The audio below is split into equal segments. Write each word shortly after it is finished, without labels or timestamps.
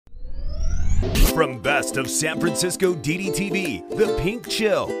From Best of San Francisco DDTV, The Pink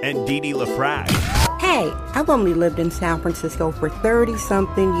Chill, and Dee LaFrac. Hey, I've only lived in San Francisco for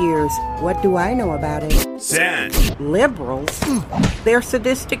 30-something years. What do I know about it? San. Liberals? They're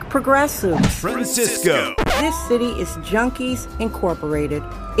sadistic progressives. Francisco. This city is Junkies Incorporated.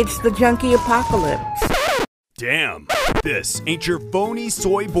 It's the junkie apocalypse. Damn. This ain't your phony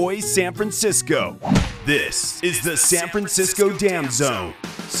soy boy San Francisco. This is the San Francisco Dam Zone.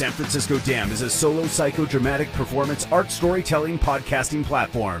 San Francisco Dam is a solo psychodramatic performance art storytelling podcasting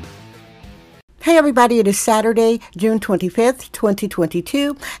platform. Hey everybody, it is Saturday, June 25th,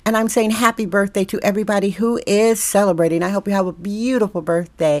 2022, and I'm saying happy birthday to everybody who is celebrating. I hope you have a beautiful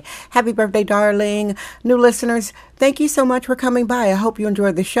birthday. Happy birthday, darling. New listeners, thank you so much for coming by. I hope you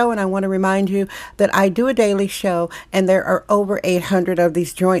enjoyed the show, and I want to remind you that I do a daily show, and there are over 800 of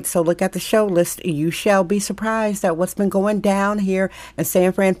these joints, so look at the show list. You shall be surprised at what's been going down here in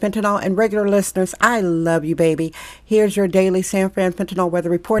San Fran Fentanyl. And regular listeners, I love you, baby. Here's your daily San Fran Fentanyl weather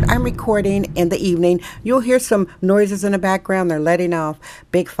report. I'm recording in the evening. You'll hear some noises in the background. They're letting off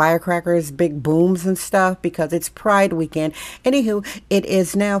big firecrackers, big booms and stuff because it's Pride weekend. Anywho, it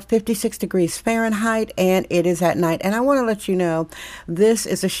is now 56 degrees Fahrenheit and it is at night. And I want to let you know this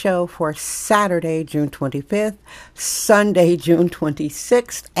is a show for Saturday, June 25th, Sunday, June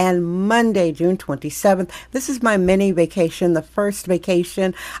 26th, and Monday, June 27th. This is my mini vacation, the first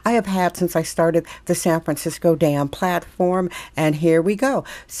vacation I have had since I started the San Francisco Dam platform. And here we go.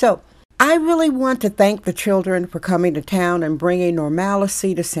 So I really want to thank the children for coming to town and bringing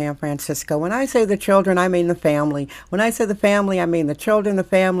normalcy to San Francisco. When I say the children, I mean the family. When I say the family, I mean the children, the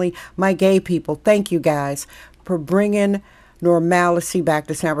family, my gay people. Thank you guys for bringing normalcy back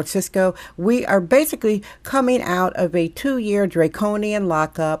to San Francisco. We are basically coming out of a 2-year draconian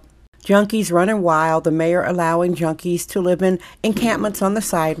lockup. Junkies running wild, the mayor allowing junkies to live in encampments on the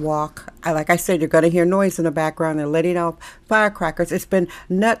sidewalk. Like I said, you're going to hear noise in the background. They're letting off firecrackers. It's been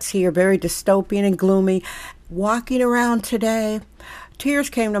nuts here, very dystopian and gloomy. Walking around today,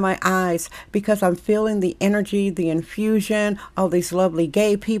 tears came to my eyes because I'm feeling the energy, the infusion of these lovely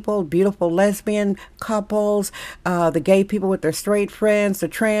gay people, beautiful lesbian couples, the gay people with their straight friends, the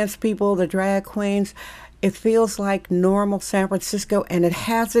trans people, the drag queens. It feels like normal San Francisco, and it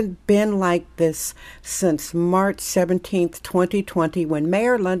hasn't been like this since March 17th, 2020, when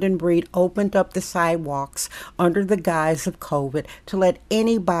Mayor London Breed opened up the sidewalks under the guise of COVID to let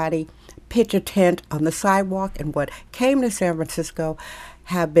anybody pitch a tent on the sidewalk. And what came to San Francisco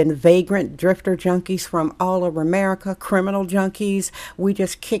have been vagrant drifter junkies from all over America, criminal junkies. We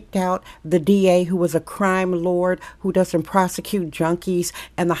just kicked out the DA, who was a crime lord who doesn't prosecute junkies,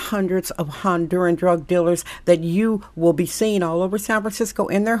 and the hundreds of Honduran drug dealers that you will be seeing all over San Francisco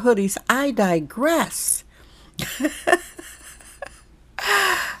in their hoodies. I digress.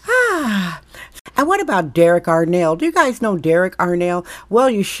 And what about Derek Arnell? Do you guys know Derek Arnell? Well,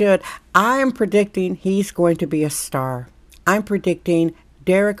 you should. I'm predicting he's going to be a star. I'm predicting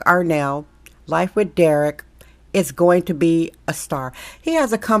Derek Arnell, Life with Derek, is going to be a star. He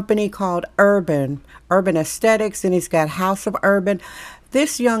has a company called Urban Aesthetics, and he's got House of Urban.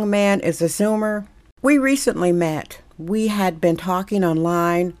 This young man is a Zoomer. We recently met. We had been talking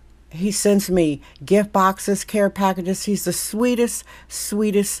online. He sends me gift boxes, care packages. He's the sweetest.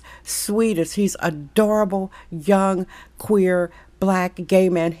 He's adorable, young, queer, black, gay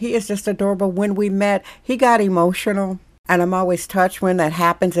man. He is just adorable. When we met, he got emotional. And I'm always touched when that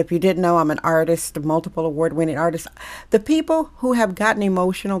happens. If you didn't know, I'm an artist, a multiple award-winning artist. The people who have gotten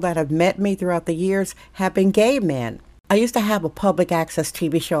emotional that have met me throughout the years have been gay men. I used to have a public access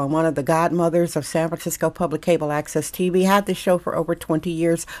TV show. I'm one of the godmothers of San Francisco Public Cable Access TV. Had this show for over 20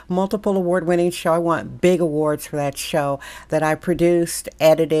 years, multiple award-winning show. I won big awards for that show that I produced,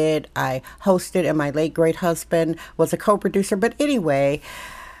 edited, I hosted, and my late great husband was a co-producer. But anyway,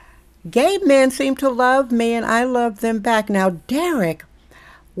 gay men seem to love me, and I love them back. Now, Derek,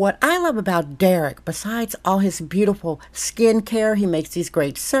 what I love about Derek, besides all his beautiful skincare, he makes these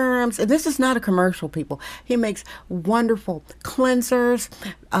great serums. And this is not a commercial, people. He makes wonderful cleansers,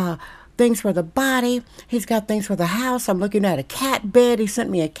 things for the body. He's got things for the house. I'm looking at a cat bed. He sent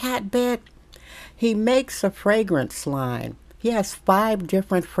me a cat bed. He makes a fragrance line. He has 5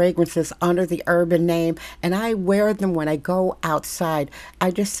 different fragrances under the Urban name, and I wear them when I go outside. I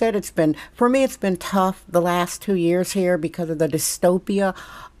just said it's been tough the last 2 years here because of the dystopia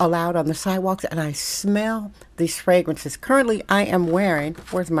allowed on the sidewalks, and I smell these fragrances. Currently, I am wearing,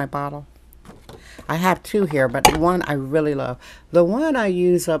 where's my bottle? I have 2 here, but the one I really love. The one I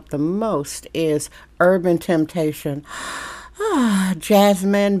use up the most is Urban Temptation.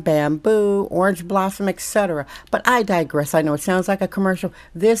 Jasmine, bamboo, orange blossom, etc. But I digress. I know it sounds like a commercial.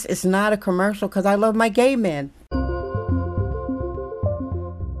 This is not a commercial because I love my gay men.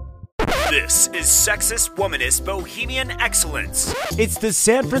 This is sexist, womanist, bohemian excellence. It's the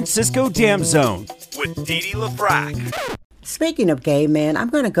San Francisco Dam Zone with Dee Dee LaFrac. Speaking of gay men, I'm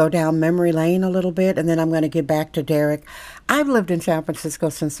going to go down memory lane a little bit, and then I'm going to get back to Derek. I've lived in San Francisco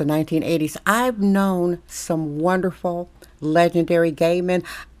since the 1980s. I've known some wonderful, legendary gay men.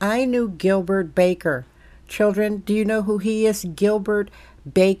 I knew Gilbert Baker. Children, do you know who he is? Gilbert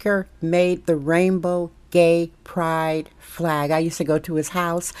Baker made the rainbow gay pride flag. I used to go to his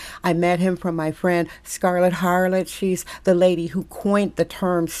house. I met him from my friend Scarlett Harlot. She's the lady who coined the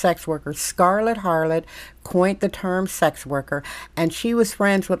term sex worker. Scarlett Harlot coined the term sex worker, and she was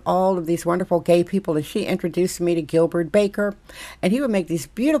friends with all of these wonderful gay people, and she introduced me to Gilbert Baker, and he would make these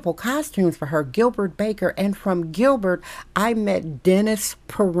beautiful costumes for her, Gilbert Baker. And from Gilbert, I met Dennis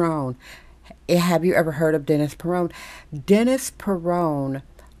Perone. Have you ever heard of Dennis Perone? Dennis Perone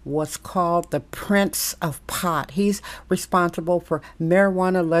was called the Prince of Pot. He's responsible for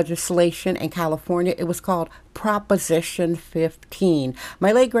marijuana legislation in California. It was called Proposition 15.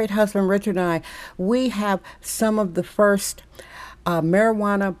 My late great husband Richard and I, we have some of the first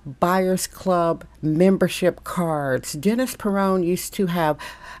Marijuana Buyers Club membership cards. Dennis Perone used to have,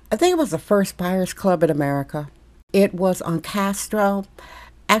 I think it was the first Buyers Club in America. It was on Castro.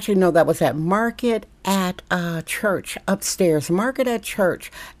 Actually, no, that was at Market at Church, upstairs, Market at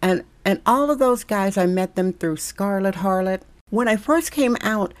Church. And all of those guys, I met them through Scarlett Harlot. When I first came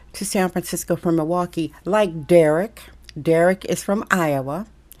out to San Francisco from Milwaukee, like Derek is from Iowa.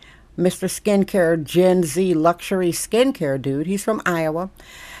 Mr. Skincare, Gen Z luxury skincare dude, he's from Iowa.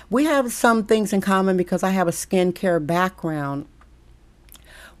 We have some things in common because I have a skincare background.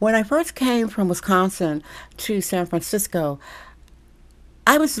 When I first came from Wisconsin to San Francisco,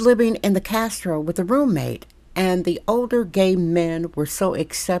 I was living in the Castro with a roommate, and the older gay men were so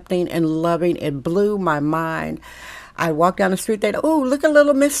accepting and loving. It blew my mind. I walked down the street, they'd, oh, look at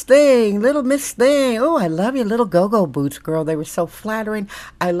little Miss Thing. Oh, I love your little go-go boots, girl. They were so flattering.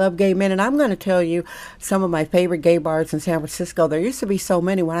 I love gay men, and I'm going to tell you some of my favorite gay bars in San Francisco. There used to be so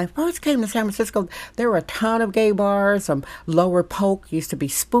many. When I first came to San Francisco, there were a ton of gay bars. Lower Polk used to be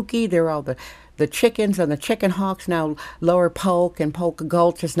spooky. There were all the Chickens and the Chicken Hawks. Now Lower Polk and Polk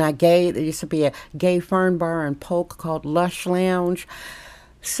Gulch is not gay. There used to be a gay fern bar in Polk called Lush Lounge.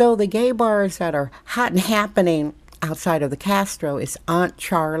 So the gay bars that are hot and happening outside of the Castro is Aunt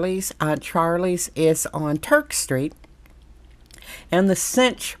Charlie's. Aunt Charlie's is on Turk Street. And the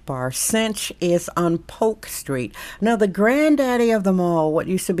Cinch bar. Cinch is on Polk Street. Now, the granddaddy of them all, what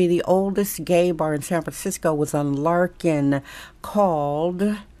used to be the oldest gay bar in San Francisco, was on Larkin,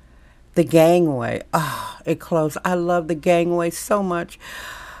 called the Gangway. Oh, it closed. I love the Gangway so much.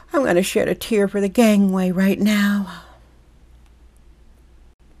 I'm going to shed a tear for the Gangway right now.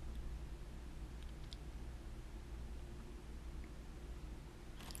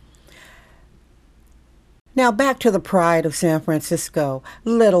 Now back to the pride of San Francisco,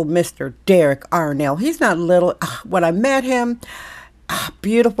 little Mr. Derek Arnell. He's not little. When I met him,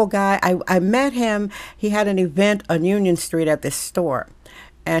 beautiful guy. I met him. He had an event on Union Street at this store,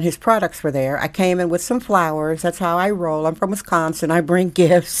 and his products were there. I came in with some flowers. That's how I roll. I'm from Wisconsin. I bring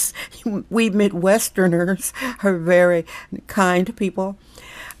gifts. We Midwesterners are very kind people.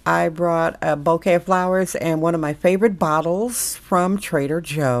 I brought a bouquet of flowers and one of my favorite bottles from Trader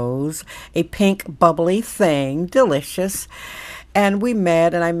Joe's, a pink bubbly thing, delicious. And we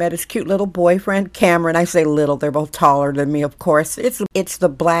met, and I met his cute little boyfriend, Cameron. I say little, they're both taller than me, of course. It's the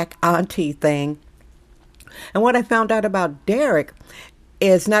black auntie thing. And what I found out about Derek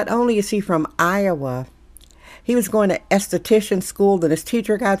is not only is he from Iowa, he was going to esthetician school, then his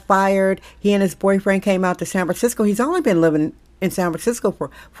teacher got fired. He and his boyfriend came out to San Francisco. He's only been living in San Francisco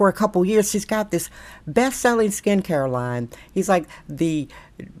for a couple years. He's got this best-selling skincare line. He's like the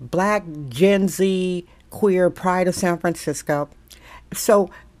black Gen Z queer pride of San Francisco. So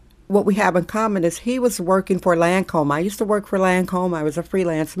what we have in common is he was working for Lancome. I used to work for Lancome. I was a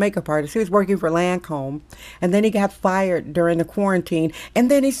freelance makeup artist. He was working for Lancome, and then he got fired during the quarantine, and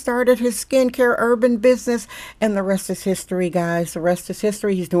then he started his skincare urban business, and the rest is history, guys. The rest is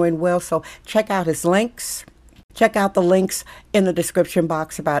history. He's doing well, so check out his links. Check out the links in the description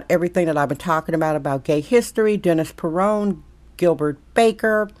box about everything that I've been talking about gay history, Dennis Perone, Gilbert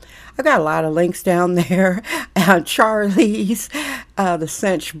Baker. I've got a lot of links down there. Charlie's, the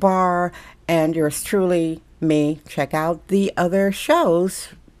Cinch Bar, and yours truly, me. Check out the other shows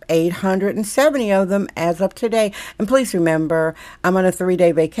 870 of them as of today. And please remember, I'm on a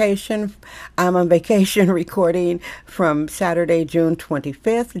 3-day vacation. I'm on vacation recording from Saturday, June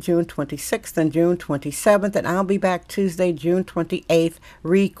 25th, June 26th, and June 27th. And I'll be back Tuesday, June 28th,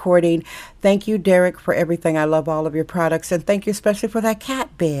 recording. Thank you, Derek, for everything. I love all of your products. And thank you especially for that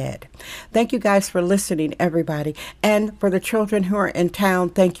cat bed. Thank you guys for listening, everybody. And for the children who are in town,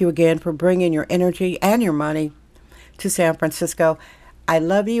 thank you again for bringing your energy and your money to San Francisco. I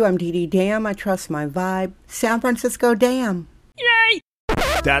love you. I'm Dee Dee Dam. I trust my vibe. San Francisco Dam. Yay!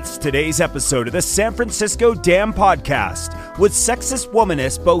 That's today's episode of the San Francisco Dam Podcast with sexist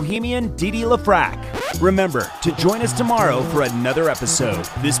womanist bohemian Dee Dee LaFrac. Remember to join us tomorrow for another episode.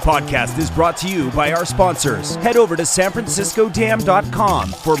 This podcast is brought to you by our sponsors. Head over to sanfranciscodam.com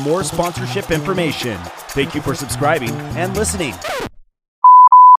for more sponsorship information. Thank you for subscribing and listening.